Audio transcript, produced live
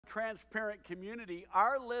transparent community,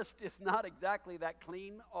 our list is not exactly that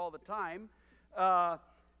clean all the time.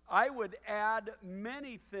 I would add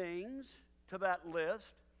many things to that list.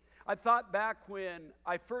 I thought back when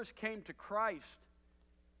I first came to Christ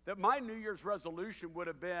that my New Year's resolution would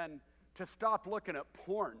have been to stop looking at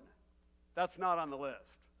porn. That's not on the list,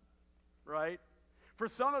 right? For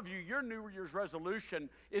some of you, your New Year's resolution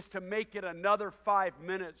is to make it another 5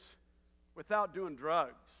 minutes without doing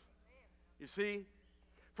drugs. You see?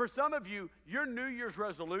 For some of you, your New Year's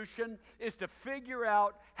resolution is to figure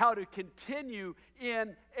out how to continue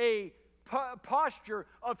in a posture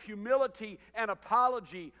of humility and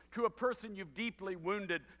apology to a person you've deeply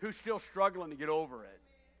wounded who's still struggling to get over it.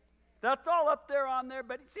 That's all up there on there,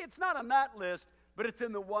 but see, it's not on that list, but it's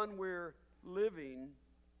in the one we're living.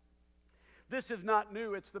 This is not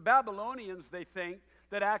new. It's the Babylonians, they think,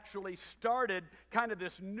 that actually started kind of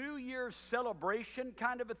this New Year's celebration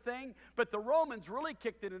kind of a thing, but the Romans really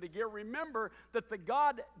kicked it into gear. Remember that the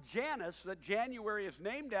god Janus, that January is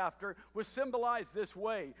named after, was symbolized this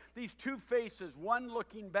way. These two faces, one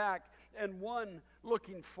looking back and one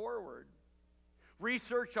looking forward.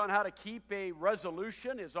 Research on how to keep a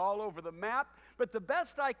resolution is all over the map, but the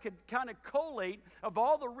best I could kind of collate of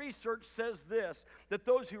all the research says this, that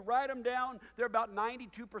those who write them down, they're about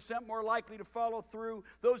 92% more likely to follow through.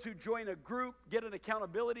 Those who join a group, get an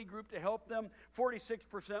accountability group to help them,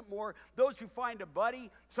 46% more. Those who find a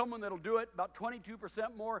buddy, someone that'll do it, about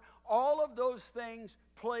 22% more. All of those things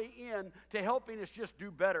play in to helping us just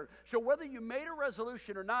do better. So whether you made a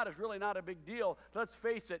resolution or not is really not a big deal. Let's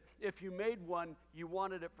face it, if you made one, you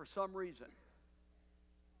wanted it for some reason.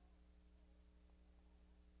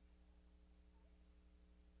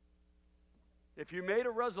 If you made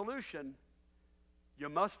a resolution, you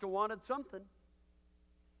must have wanted something,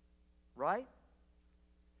 right?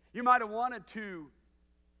 You might have wanted to,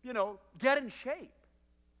 get in shape.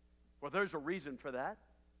 Well, there's a reason for that.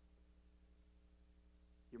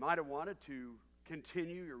 You might have wanted to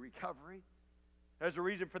continue your recovery. There's a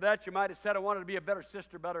reason for that. You might have said, I wanted to be a better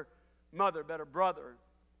sister, better mother, better brother.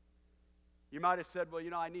 You might have said, well,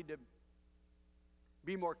 I need to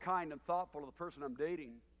be more kind and thoughtful to the person I'm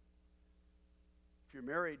dating. If you're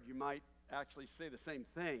married, you might actually say the same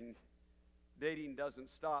thing. Dating doesn't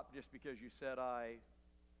stop just because you said, I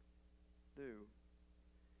do.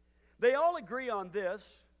 They all agree on this,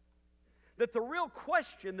 that the real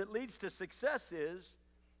question that leads to success is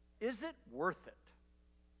it worth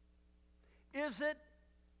it? Is it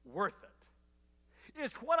worth it?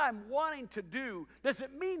 Is what I'm wanting to do, does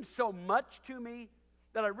it mean so much to me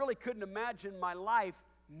that I really couldn't imagine my life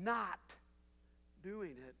not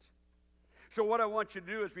doing it? So what I want you to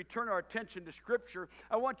do is we turn our attention to Scripture.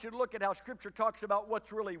 I want you to look at how Scripture talks about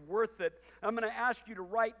what's really worth it. I'm going to ask you to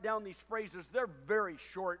write down these phrases. They're very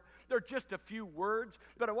short. They're just a few words,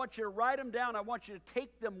 but I want you to write them down. I want you to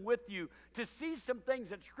take them with you to see some things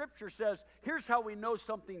that Scripture says. Here's how we know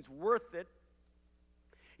something's worth it.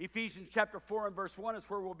 Ephesians chapter 4 and verse 1 is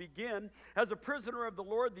where we'll begin. As a prisoner of the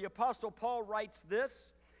Lord, the Apostle Paul writes this,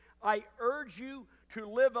 I urge you to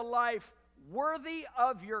live a life worthy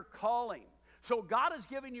of your calling. So God has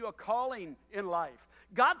given you a calling in life.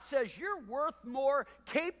 God says you're worth more,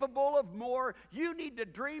 capable of more. You need to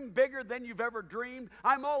dream bigger than you've ever dreamed.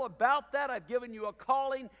 I'm all about that. I've given you a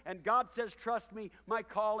calling, and God says, trust me, my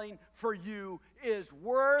calling for you is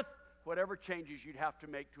worth whatever changes you'd have to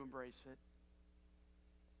make to embrace it.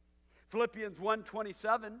 Philippians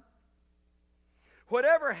 1:27,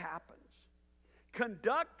 whatever happens,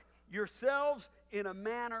 conduct yourselves in a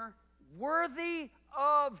manner worthy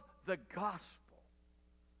of the gospel.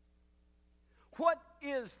 What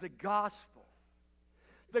is the gospel?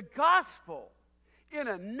 The gospel, in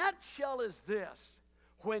a nutshell, is this.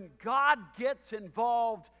 When God gets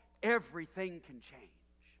involved, everything can change.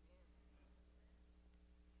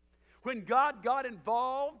 When God got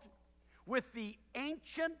involved with the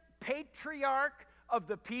ancient patriarch of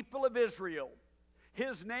the people of Israel,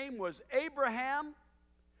 his name was Abraham.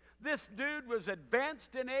 This dude was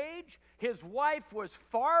advanced in age. His wife was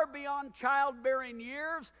far beyond childbearing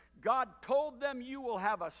years. God told them, you will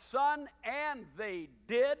have a son, and they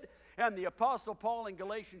did. And the Apostle Paul in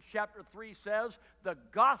Galatians chapter 3 says, the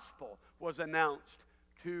gospel was announced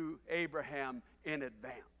to Abraham in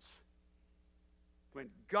advance.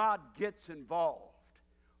 When God gets involved,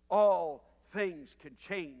 all things can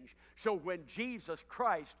change. So when Jesus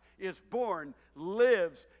Christ is born,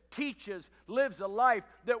 lives, teaches, lives a life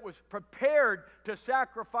that was prepared to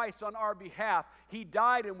sacrifice on our behalf. He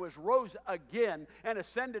died and was rose again and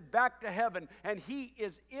ascended back to heaven. And he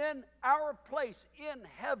is in our place in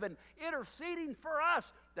heaven, interceding for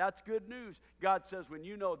us. That's good news. God says, when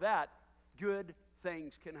you know that, good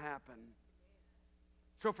things can happen.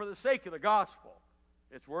 So for the sake of the gospel,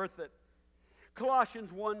 it's worth it.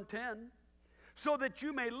 Colossians 1:10, so that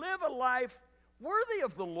you may live a life worthy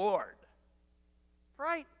of the Lord.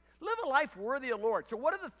 Right? Live a life worthy of the Lord. So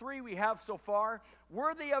what are the three we have so far?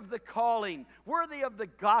 Worthy of the calling, worthy of the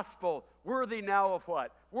gospel, worthy now of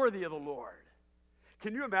what? Worthy of the Lord.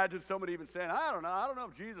 Can you imagine somebody even saying, I don't know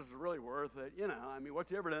if Jesus is really worth it. I mean, what's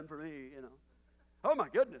he ever done for me, Oh my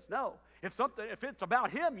goodness, no. If it's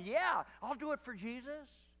about him, yeah, I'll do it for Jesus.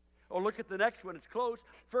 Oh, look at the next one, it's close.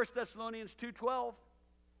 1 Thessalonians 2:12.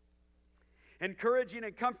 Encouraging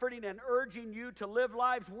and comforting and urging you to live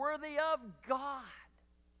lives worthy of God.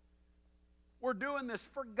 We're doing this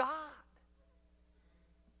for God.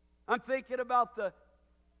 I'm thinking about the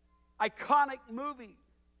iconic movie,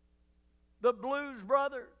 The Blues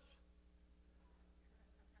Brothers.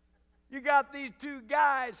 You got these two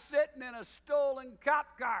guys sitting in a stolen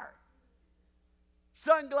cop car,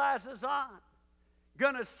 sunglasses on,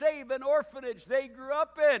 gonna save an orphanage they grew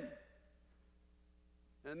up in.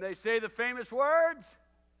 And they say the famous words,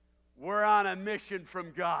 we're on a mission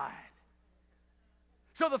from God.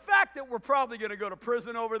 So the fact that we're probably going to go to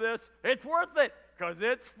prison over this, it's worth it because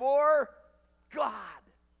it's for God.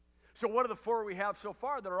 So what are the four we have so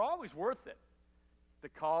far that are always worth it? The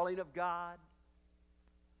calling of God,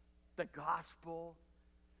 the gospel,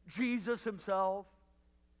 Jesus himself,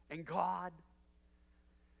 and God.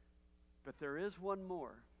 But there is one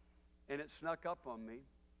more, and it snuck up on me.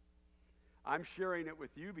 I'm sharing it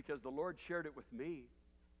with you because the Lord shared it with me.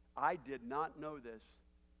 I did not know this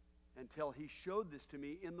until he showed this to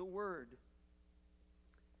me in the Word.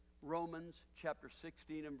 Romans chapter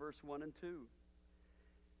 16 and verse 1 and 2.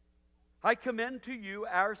 I commend to you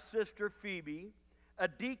our sister Phoebe, a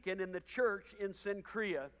deacon in the church in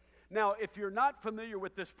Cenchrea. Now, if you're not familiar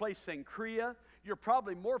with this place, Cenchrea, you're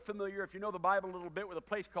probably more familiar, if you know the Bible a little bit, with a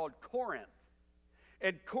place called Corinth.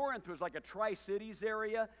 And Corinth was like a Tri-Cities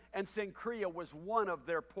area, and Cenchrea was one of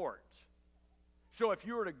their ports. So if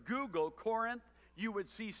you were to Google Corinth, you would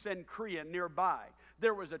see Cenchrea nearby.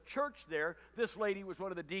 There was a church there. This lady was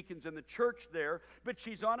one of the deacons in the church there, but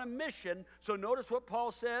she's on a mission. So notice what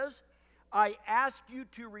Paul says. I ask you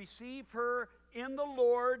to receive her in the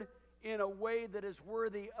Lord in a way that is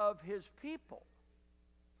worthy of his people.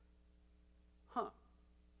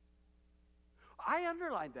 I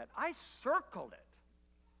underlined that. I circled it.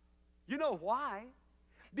 You know why?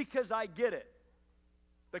 Because I get it.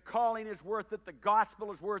 The calling is worth it. The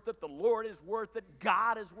gospel is worth it. The Lord is worth it.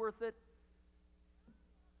 God is worth it.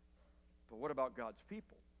 But what about God's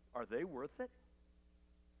people? Are they worth it?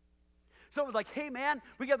 Someone's like, hey man,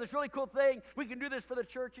 we got this really cool thing. We can do this for the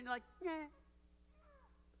church. And you're like, yeah.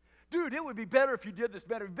 Dude, it would be better if you did this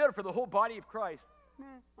better. It would be better for the whole body of Christ.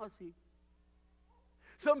 I'll see.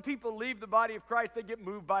 Some people leave the body of Christ, they get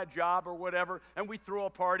moved by a job or whatever, and we throw a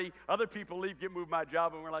party. Other people leave, get moved by a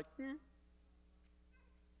job, and we're like,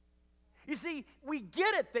 You see, we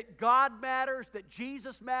get it that God matters, that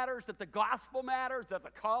Jesus matters, that the gospel matters, that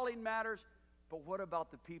the calling matters. But what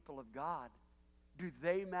about the people of God? Do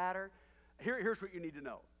they matter? Here's what you need to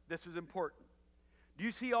know. This is important. Do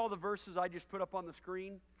you see all the verses I just put up on the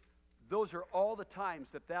screen? Those are all the times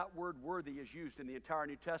that word worthy is used in the entire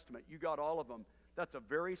New Testament. You got all of them. That's a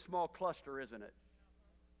very small cluster, isn't it?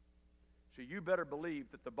 So you better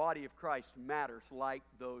believe that the body of Christ matters like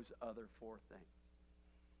those other four things.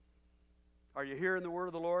 Are you hearing the word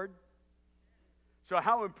of the Lord? So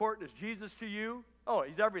how important is Jesus to you? Oh,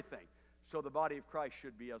 he's everything. So the body of Christ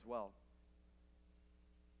should be as well.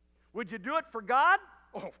 Would you do it for God?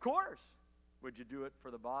 Oh, of course. Would you do it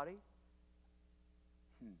for the body?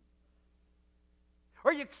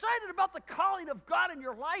 Are you excited about the calling of God in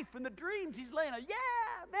your life and the dreams he's laying out?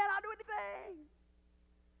 Yeah, man, I'll do anything.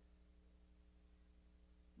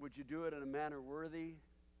 Would you do it in a manner worthy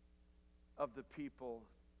of the people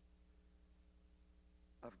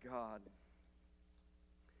of God?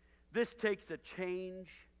 This takes a change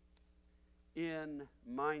in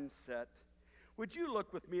mindset. Would you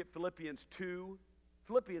look with me at Philippians 2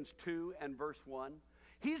 and verse 1?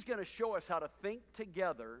 He's going to show us how to think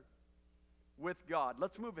together with God.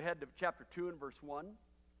 Let's move ahead to chapter 2 and verse 1.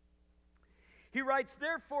 He writes,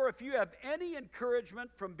 therefore, if you have any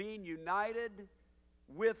encouragement from being united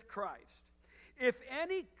with Christ, if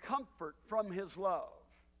any comfort from his love,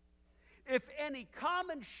 if any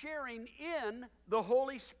common sharing in the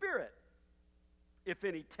Holy Spirit, if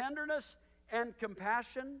any tenderness and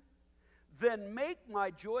compassion, then make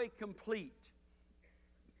my joy complete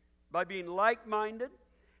by being like-minded,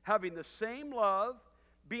 having the same love,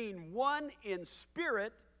 being one in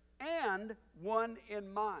spirit and one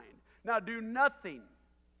in mind. Now do nothing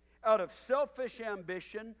out of selfish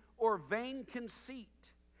ambition or vain conceit.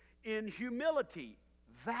 In humility,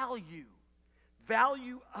 value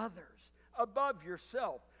others above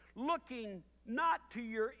yourself, looking not to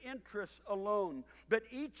your interests alone, but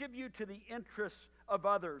each of you to the interests of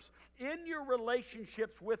others. In your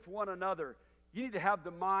relationships with one another, you need to have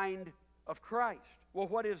the mind of Christ. Well,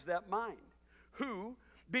 what is that mind? Who,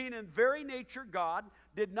 being in very nature God,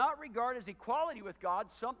 did not regard as equality with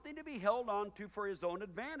God something to be held on to for his own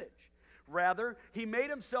advantage. Rather, he made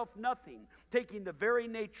himself nothing, taking the very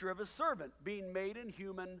nature of a servant, being made in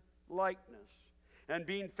human likeness. And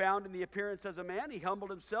being found in the appearance as a man, he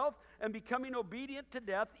humbled himself, and becoming obedient to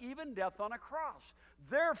death, even death on a cross.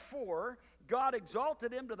 Therefore, God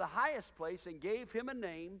exalted him to the highest place and gave him a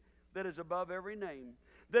name that is above every name,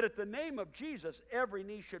 that at the name of Jesus every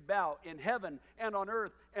knee should bow in heaven and on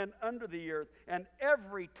earth and under the earth, and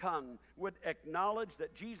every tongue would acknowledge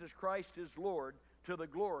that Jesus Christ is Lord, to the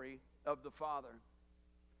glory of the Father.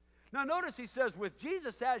 Now notice he says, with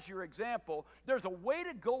Jesus as your example, there's a way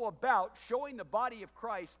to go about showing the body of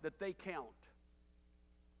Christ that they count.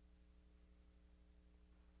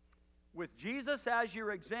 With Jesus as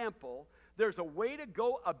your example, there's a way to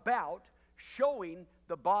go about showing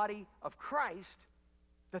the body of Christ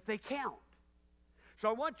that they count. So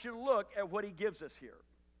I want you to look at what he gives us here.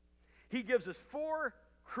 He gives us 4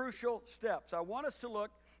 crucial steps. I want us to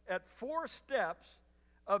look at 4 steps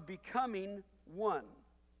of becoming one.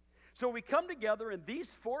 So we come together in these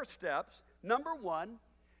 4 steps. Number 1,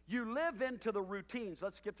 you live into the routines.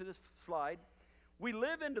 Let's skip to this slide. We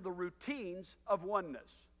live into the routines of oneness.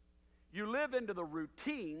 You live into the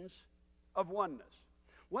routines of oneness.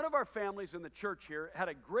 One of our families in the church here had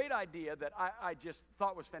a great idea that I just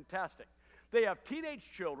thought was fantastic. They have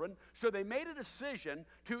teenage children, so they made a decision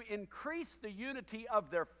to increase the unity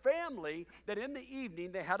of their family, that in the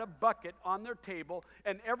evening they had a bucket on their table,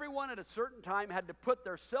 and everyone at a certain time had to put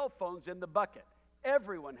their cell phones in the bucket.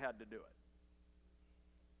 Everyone had to do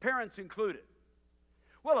it, parents included.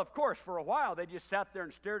 Well, of course, for a while they just sat there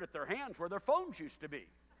and stared at their hands where their phones used to be.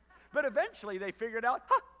 But eventually they figured out,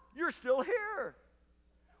 you're still here.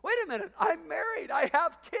 Wait a minute, I'm married, I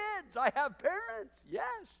have kids, I have parents, yes.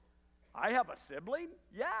 I have a sibling?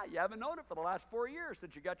 Yeah, you haven't known it for the last 4 years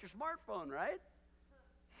since you got your smartphone, right?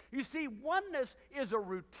 You see, oneness is a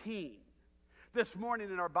routine. This morning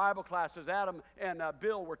in our Bible classes, Adam and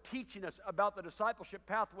Bill were teaching us about the discipleship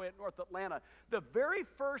pathway at North Atlanta. The very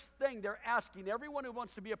first thing they're asking everyone who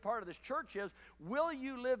wants to be a part of this church is, will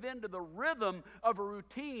you live into the rhythm of a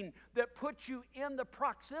routine that puts you in the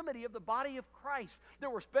proximity of the body of Christ?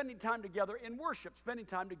 That we're spending time together in worship, spending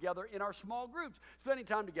time together in our small groups, spending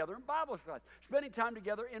time together in Bible class, spending time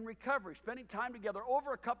together in recovery, spending time together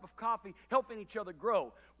over a cup of coffee, helping each other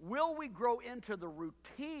grow. Will we grow into the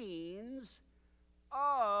routines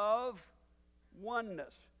of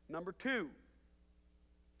oneness? Number 2,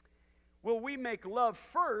 will we make love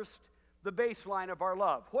first the baseline of our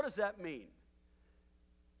love? What does that mean?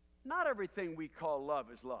 Not everything we call love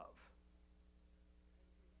is love.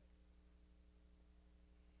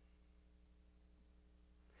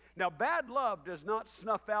 Now, bad love does not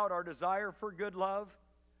snuff out our desire for good love,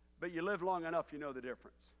 but you live long enough, you know the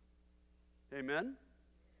difference. Amen?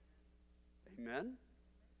 Amen?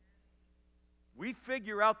 We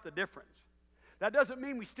figure out the difference. That doesn't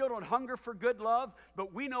mean we still don't hunger for good love,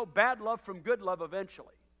 but we know bad love from good love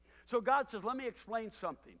eventually. So God says, let me explain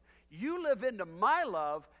something. You live into my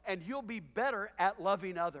love, and you'll be better at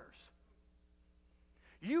loving others.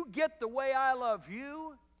 You get the way I love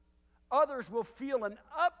you, others will feel an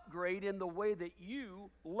upgrade in the way that you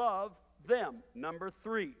love them. Number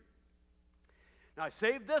 3. Now, I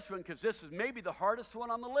saved this one because this is maybe the hardest one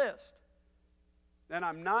on the list. And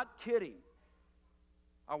I'm not kidding.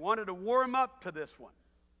 I wanted to warm up to this one.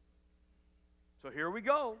 So here we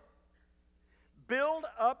go. Build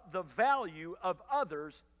up the value of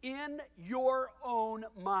others in your own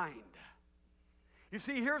mind. You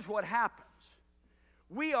see, here's what happens.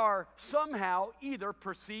 We are somehow either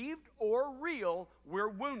perceived or real, we're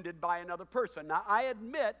wounded by another person. Now, I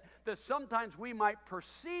admit that sometimes we might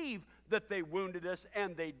perceive that they wounded us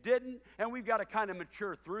and they didn't, and we've got to kind of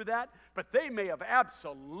mature through that, but they may have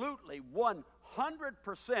absolutely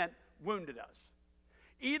 100% wounded us.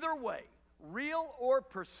 Either way, real or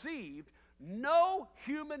perceived, no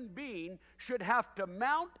human being should have to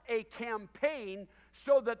mount a campaign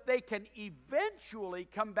so that they can eventually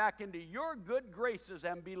come back into your good graces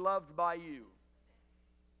and be loved by you.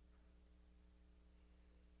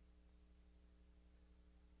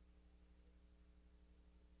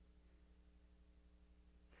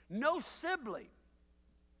 No sibling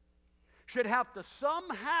should have to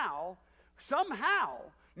somehow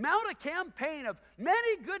Mount a campaign of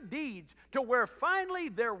many good deeds to where finally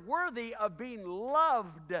they're worthy of being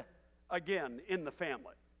loved again in the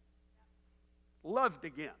family. Loved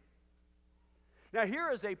again. Now,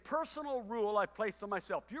 here is a personal rule I've placed on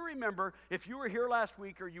myself. Do you remember, if you were here last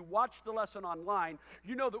week or you watched the lesson online,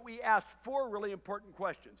 you know that we asked 4 really important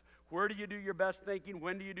questions. Where do you do your best thinking?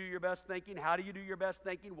 When do you do your best thinking? How do you do your best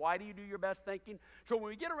thinking? Why do you do your best thinking? So when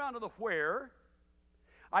we get around to the where,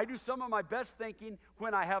 I do some of my best thinking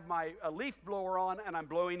when I have my leaf blower on and I'm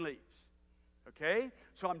blowing leaves. Okay?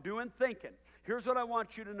 So I'm doing thinking. Here's what I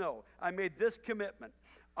want you to know. I made this commitment.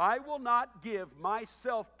 I will not give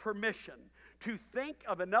myself permission to think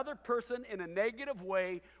of another person in a negative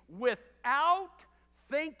way without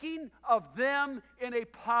thinking of them in a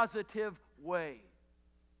positive way.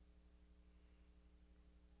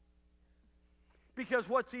 Because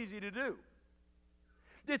what's easy to do?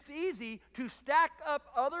 It's easy to stack up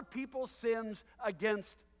other people's sins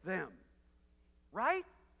against them, right?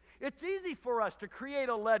 It's easy for us to create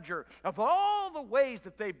a ledger of all the ways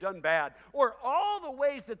that they've done bad or all the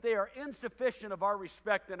ways that they are insufficient of our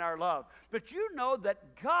respect and our love. But you know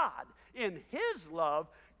that God, in His love,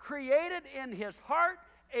 created in His heart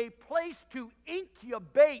a place to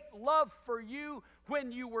incubate love for you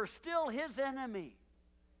when you were still His enemy.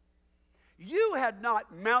 You had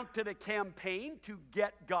not mounted a campaign to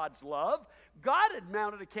get God's love. God had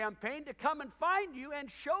mounted a campaign to come and find you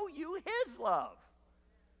and show you His love.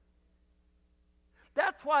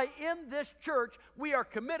 That's why in this church we are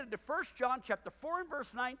committed to 1 John chapter 4 and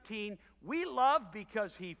verse 19. We love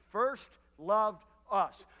because He first loved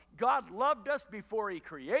us. God loved us before He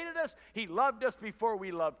created us. He loved us before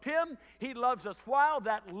we loved Him. He loves us while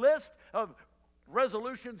that list of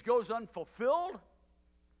resolutions goes unfulfilled.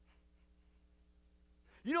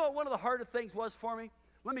 You know what one of the harder things was for me?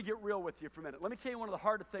 Let me get real with you for a minute. Let me tell you one of the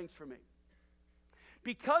harder things for me.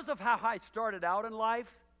 Because of how I started out in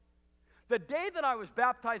life, the day that I was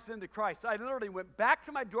baptized into Christ, I literally went back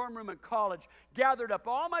to my dorm room in college, gathered up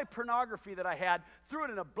all my pornography that I had, threw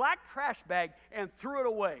it in a black trash bag, and threw it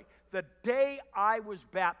away. The day I was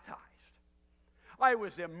baptized. I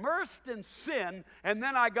was immersed in sin, and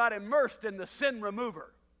then I got immersed in the sin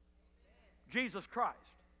remover, Jesus Christ.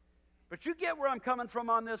 But you get where I'm coming from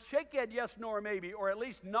on this? Shake your head yes, no, or maybe, or at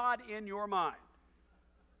least nod in your mind.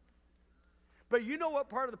 But you know what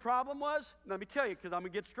part of the problem was? Let me tell you, because I'm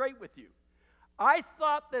going to get straight with you. I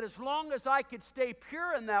thought that as long as I could stay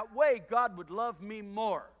pure in that way, God would love me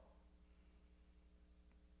more.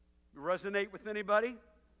 You resonate with anybody?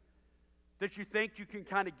 That you think you can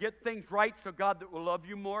kind of get things right so God that will love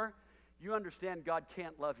you more? You understand God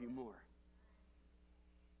can't love you more.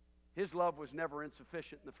 His love was never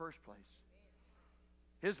insufficient in the first place.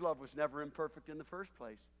 His love was never imperfect in the first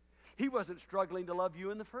place. He wasn't struggling to love you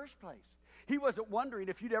in the first place. He wasn't wondering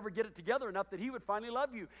if you'd ever get it together enough that He would finally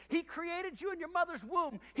love you. He created you in your mother's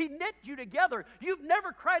womb. He knit you together. You've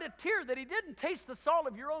never cried a tear that He didn't taste the salt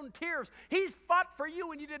of your own tears. He's fought for you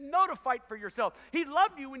when you didn't know to fight for yourself. He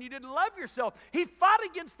loved you when you didn't love yourself. He fought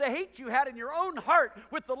against the hate you had in your own heart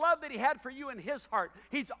with the love that He had for you in His heart.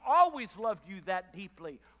 He's always loved you that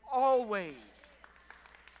deeply. Always.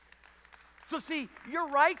 So see, your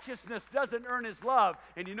righteousness doesn't earn His love.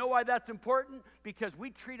 And you know why that's important? Because we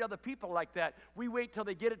treat other people like that. We wait till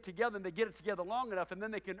they get it together and they get it together long enough and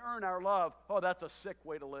then they can earn our love. Oh, that's a sick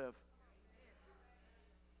way to live.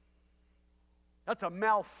 That's a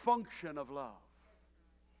malfunction of love.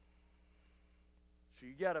 So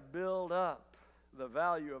you got to build up the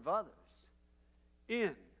value of others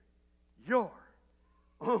in your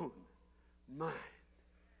own mind.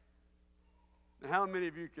 Now, how many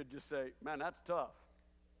of you could just say, man, that's tough?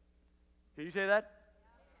 Can you say that?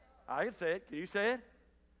 I can say it. Can you say it?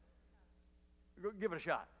 Go, give it a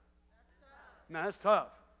shot. Man, that's tough.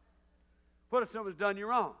 What if someone's done you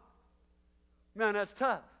wrong? Man, that's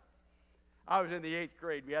tough. I was in the 8th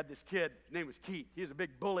grade. We had this kid. His name was Keith. He was a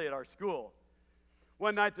big bully at our school.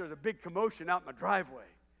 One night there was a big commotion out in my driveway.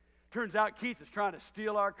 Turns out Keith is trying to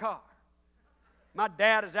steal our car. My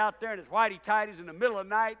dad is out there in his whitey-tighties in the middle of the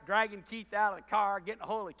night, dragging Keith out of the car, getting a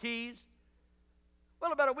hold of the keys.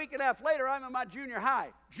 Well, about a week and a half later, I'm in my junior high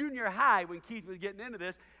when Keith was getting into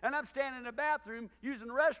this, and I'm standing in the bathroom using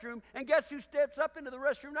the restroom, and guess who steps up into the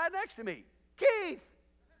restroom right next to me? Keith!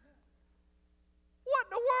 What in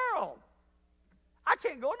the world? I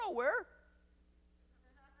can't go nowhere.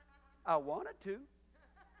 I wanted to.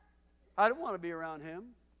 I didn't want to be around him.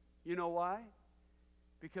 You know why?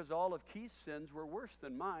 Because all of Keith's sins were worse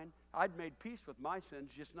than mine. I'd made peace with my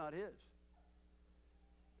sins, just not his.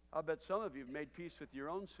 I'll bet some of you have made peace with your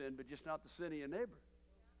own sin, but just not the sin of your neighbor.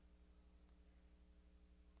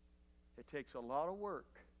 It takes a lot of work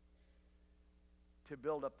to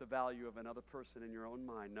build up the value of another person in your own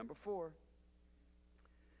mind. Number 4,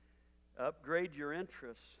 upgrade your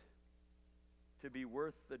interests to be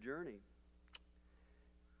worth the journey.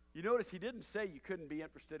 You notice he didn't say you couldn't be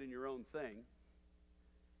interested in your own thing.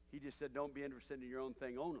 He just said don't be interested in your own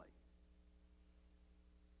thing only.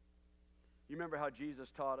 You remember how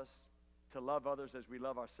Jesus taught us to love others as we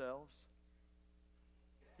love ourselves?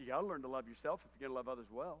 You got to learn to love yourself if you're going to love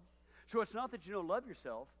others well. So it's not that you don't love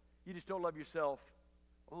yourself. You just don't love yourself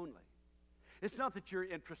only. It's not that your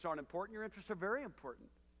interests aren't important. Your interests are very important.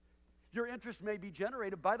 Your interests may be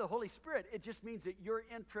generated by the Holy Spirit. It just means that your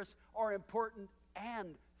interests are important,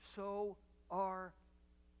 and so are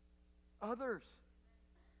others.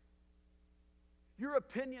 Your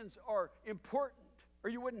opinions are important, or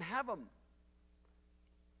you wouldn't have them.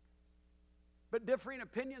 But differing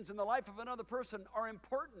opinions in the life of another person are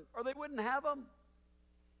important, or they wouldn't have them.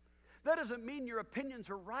 That doesn't mean your opinions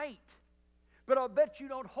are right. But I'll bet you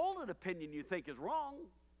don't hold an opinion you think is wrong.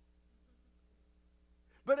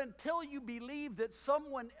 But until you believe that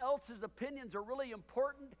someone else's opinions are really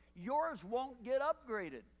important, yours won't get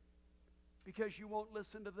upgraded because you won't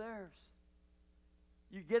listen to theirs.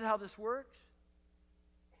 You get how this works?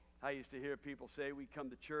 I used to hear people say, we come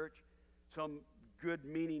to church, some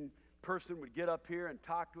good-meaning person would get up here and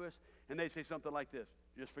talk to us, and they'd say something like this: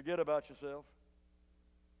 just forget about yourself.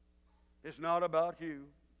 It's not about you.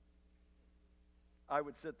 I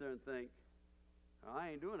would sit there and think,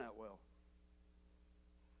 I ain't doing that well.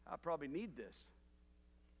 I probably need this.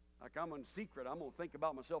 Like I'm in secret, I'm going to think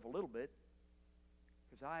about myself a little bit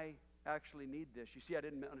because I actually need this. You see, I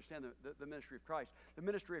didn't understand the ministry of Christ. The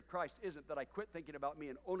ministry of Christ isn't that I quit thinking about me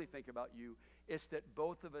and only think about you. It's that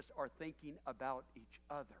both of us are thinking about each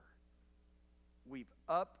other. We've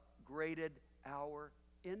upgraded our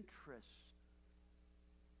interests.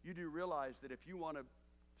 You do realize that if you want to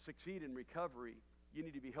succeed in recovery, you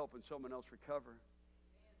need to be helping someone else recover.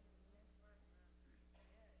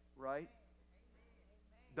 Right?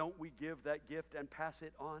 Don't we give that gift and pass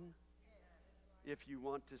it on if you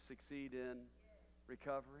want to succeed in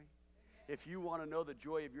recovery? If you want to know the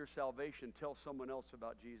joy of your salvation, tell someone else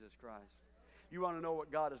about Jesus Christ. You want to know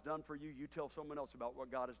what God has done for you, you tell someone else about what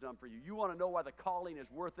God has done for you. You want to know why the calling is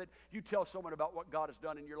worth it, you tell someone about what God has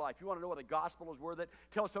done in your life. You want to know why the gospel is worth it,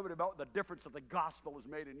 tell someone about the difference that the gospel has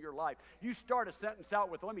made in your life. You start a sentence out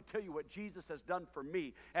with, let me tell you what Jesus has done for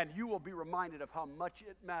me, and you will be reminded of how much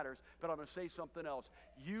it matters. But I'm going to say something else.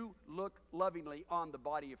 You look lovingly on the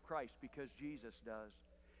body of Christ because Jesus does.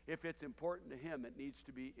 If it's important to him, it needs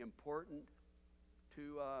to be important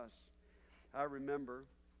to us. I remember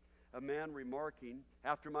a man remarking,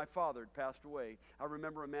 after my father had passed away, I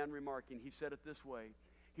remember a man remarking, he said it this way.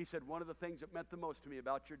 He said, one of the things that meant the most to me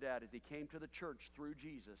about your dad is he came to the church through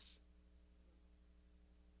Jesus.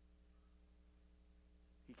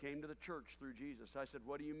 He came to the church through Jesus. I said,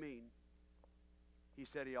 what do you mean? He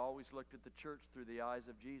said he always looked at the church through the eyes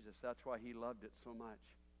of Jesus. That's why he loved it so much.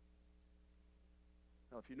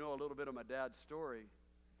 Now, if you know a little bit of my dad's story,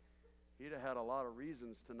 he'd have had a lot of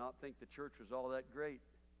reasons to not think the church was all that great.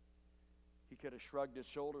 He could have shrugged his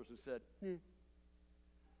shoulders and said,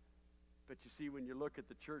 But you see, when you look at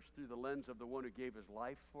the church through the lens of the one who gave his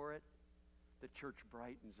life for it, the church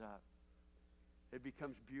brightens up. It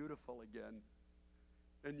becomes beautiful again,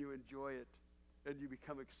 and you enjoy it, and you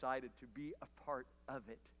become excited to be a part of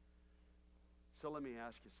it. So let me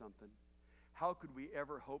ask you something. How could we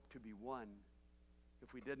ever hope to be one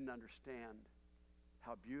if we didn't understand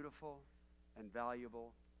how beautiful and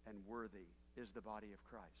valuable and worthy is the body of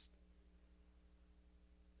Christ?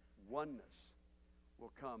 Oneness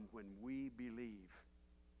will come when we believe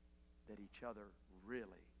that each other really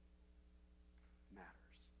matters.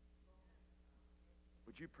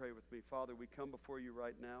 Would you pray with me? Father, we come before you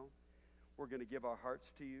right now. We're going to give our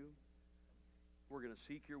hearts to you. We're going to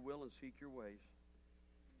seek your will and seek your ways.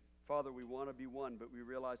 Father, we want to be one, but we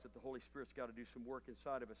realize that the Holy Spirit's got to do some work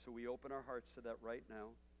inside of us, so we open our hearts to that right now.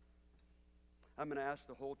 I'm going to ask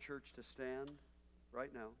the whole church to stand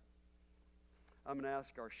right now. I'm going to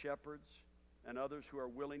ask our shepherds and others who are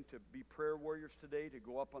willing to be prayer warriors today to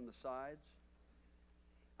go up on the sides.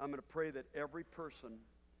 I'm going to pray that every person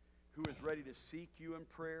who is ready to seek you in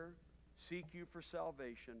prayer, seek you for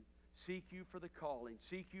salvation, seek you for the calling,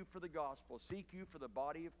 seek you for the gospel, seek you for the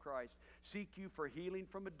body of Christ, seek you for healing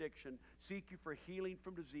from addiction, seek you for healing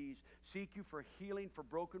from disease, seek you for healing for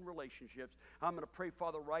broken relationships. I'm going to pray,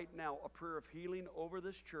 Father, right now a prayer of healing over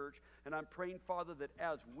this church, and I'm praying, Father, that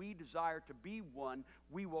as we desire to be one,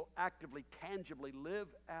 we will actively, tangibly live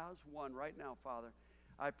as one right now, Father.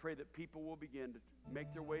 I pray that people will begin to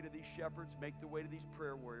make their way to these shepherds, make their way to these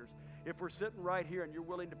prayer warriors. If we're sitting right here and you're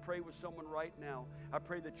willing to pray with someone right now, I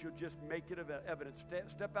pray that you'll just make it evident.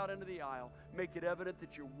 Step out into the aisle. Make it evident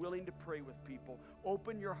that you're willing to pray with people.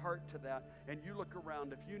 Open your heart to that, and you look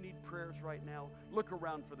around. If you need prayers right now, look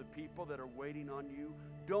around for the people that are waiting on you.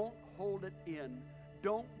 Don't hold it in.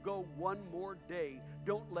 Don't go one more day.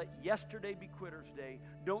 Don't let yesterday be quitter's day.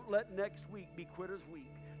 Don't let next week be quitter's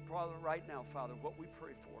week. Father, right now, Father, what we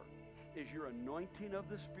pray for is your anointing of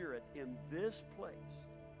the Spirit in this place,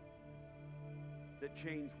 that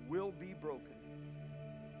chains will be broken,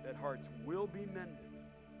 that hearts will be mended,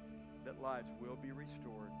 that lives will be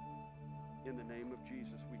restored. In the name of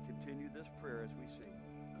Jesus, we continue this prayer as we sing.